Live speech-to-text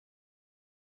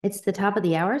It's the top of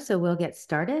the hour, so we'll get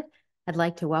started. I'd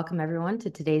like to welcome everyone to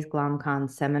today's GlomCon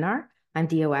seminar. I'm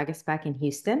Dia Waguespack in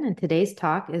Houston, and today's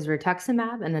talk is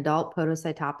Rituximab and Adult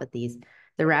Podocytopathies,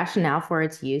 the rationale for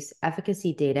its use,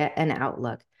 efficacy data, and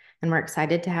outlook. And we're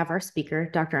excited to have our speaker,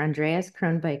 Dr. Andreas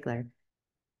Kronbichler.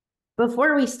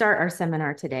 Before we start our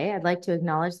seminar today, I'd like to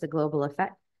acknowledge the global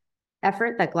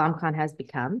effort that GlomCon has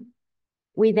become.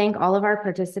 We thank all of our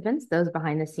participants, those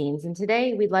behind the scenes, and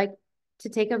today we'd like to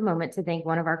take a moment to thank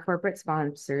one of our corporate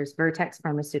sponsors, Vertex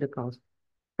Pharmaceuticals.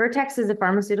 Vertex is a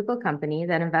pharmaceutical company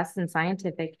that invests in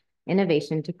scientific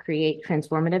innovation to create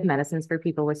transformative medicines for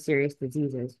people with serious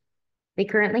diseases. They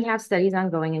currently have studies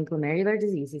ongoing in glomerular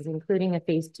diseases, including a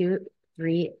phase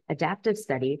 2/3 adaptive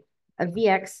study of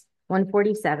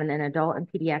VX-147 in adult and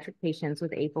pediatric patients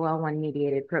with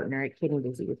APOL1-mediated proteinuric kidney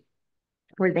disease.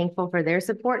 We're thankful for their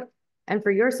support and for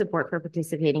your support for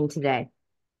participating today.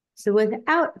 So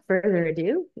without further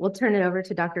ado, we'll turn it over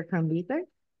to Dr. Kronbichler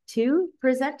to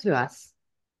present to us.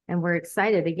 And we're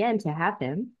excited again to have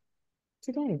him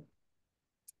today.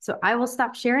 So I will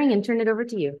stop sharing and turn it over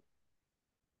to you.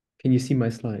 Can you see my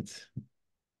slides?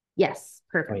 Yes,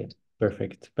 perfect. Oh, yeah.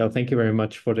 Perfect. Well, thank you very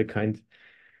much for the kind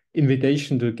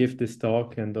invitation to give this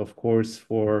talk, and of course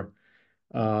for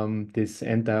this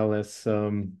endless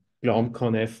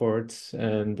GlomCon efforts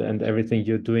and everything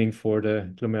you're doing for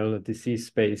the glomerular disease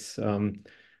space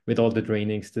with all the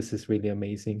trainings. This is really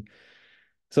amazing.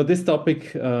 So this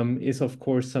topic is, of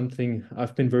course, something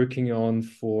I've been working on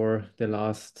for the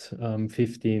last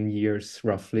 15 years,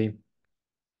 roughly.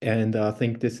 And I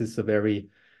think this is a very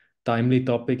timely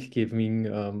topic,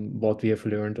 given what we have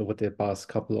learned over the past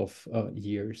couple of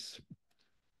years.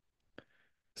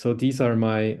 So these are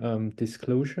my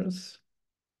disclosures.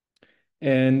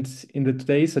 And in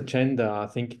today's agenda, I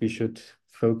think we should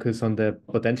focus on the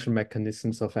potential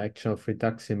mechanisms of action of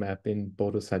rituximab in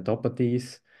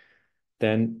podocytopathies,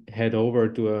 then head over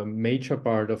to a major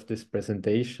part of this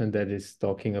presentation that is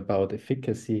talking about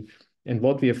efficacy and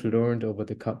what we have learned over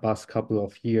the past couple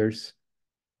of years,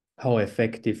 how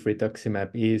effective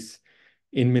rituximab is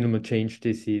in minimal change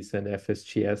disease and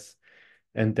FSGS,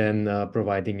 and then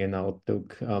providing an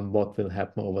outlook what will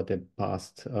happen over the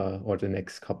past or the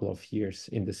next couple of years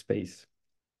in the space.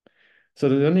 So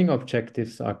the learning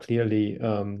objectives are clearly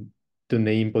to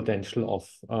name potential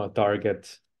of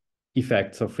target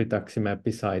effects of rituximab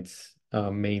besides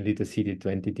mainly the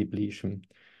CD20 depletion.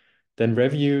 Then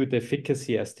review the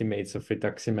efficacy estimates of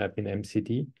rituximab in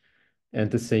MCD, and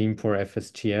the same for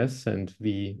FSGS, and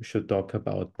we should talk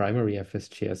about primary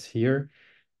FSGS here.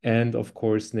 And of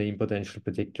course, name potential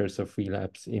predictors of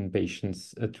relapse in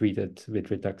patients treated with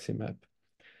rituximab.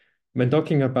 When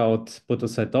talking about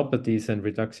podocytopathies and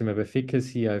rituximab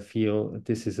efficacy, I feel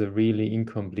this is a really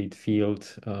incomplete field,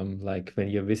 like when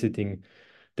you're visiting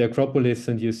the Acropolis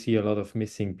and you see a lot of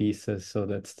missing pieces. So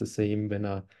that's the same when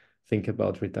I think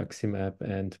about rituximab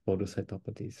and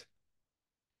podocytopathies.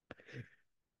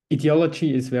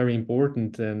 Etiology is very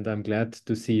important, and I'm glad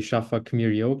to see Shafak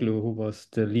Mirioglu, who was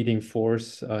the leading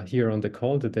force here on the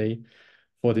call today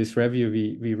for this review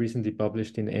we recently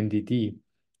published in NDD.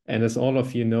 And as all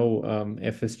of you know,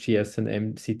 FSGS and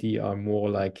MCD are more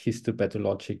like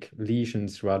histopathologic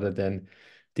lesions rather than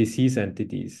disease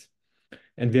entities.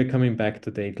 And we're coming back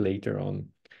to that later on.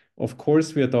 Of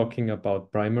course, we are talking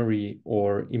about primary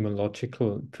or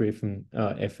immunological-driven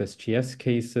FSGS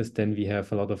cases. Then we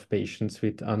have a lot of patients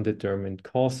with undetermined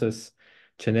causes,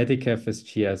 genetic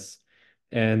FSGS,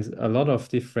 and a lot of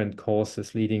different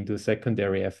causes leading to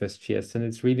secondary FSGS. And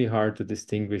it's really hard to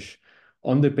distinguish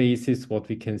on the basis what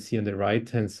we can see on the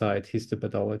right-hand side,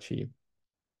 histopathology.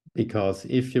 Because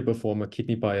if you perform a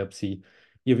kidney biopsy,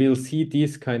 you will see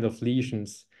these kind of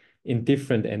lesions in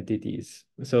different entities.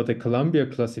 So the Columbia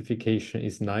classification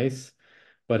is nice,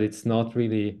 but it's not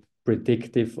really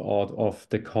predictive of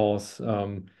the cause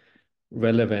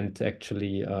relevant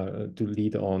actually to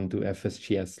lead on to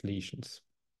FSGS lesions.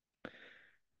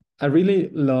 I really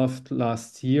loved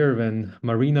last year when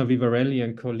Marina Vivarelli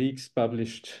and colleagues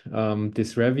published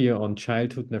this review on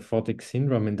childhood nephrotic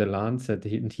syndrome in the Lancet.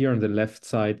 And here on the left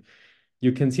side,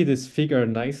 you can see this figure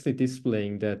nicely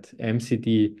displaying that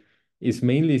MCD is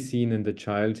mainly seen in the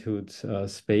childhood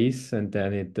space, and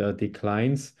then it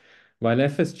declines, while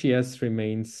FSGS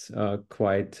remains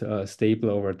quite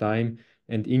stable over time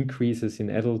and increases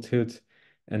in adulthood.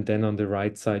 And then on the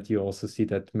right side, you also see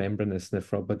that membranous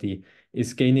nephropathy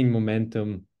is gaining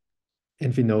momentum,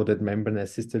 and we know that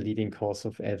membranous is the leading cause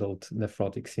of adult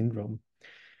nephrotic syndrome.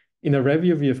 In a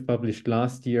review we have published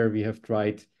last year, we have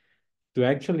tried to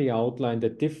actually outline the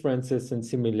differences and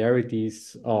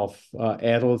similarities of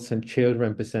adults and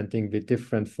children presenting with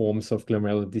different forms of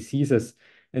glomerular diseases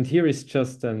And here is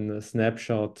just a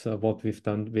snapshot of what we've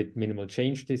done with minimal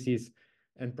change disease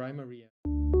and primary.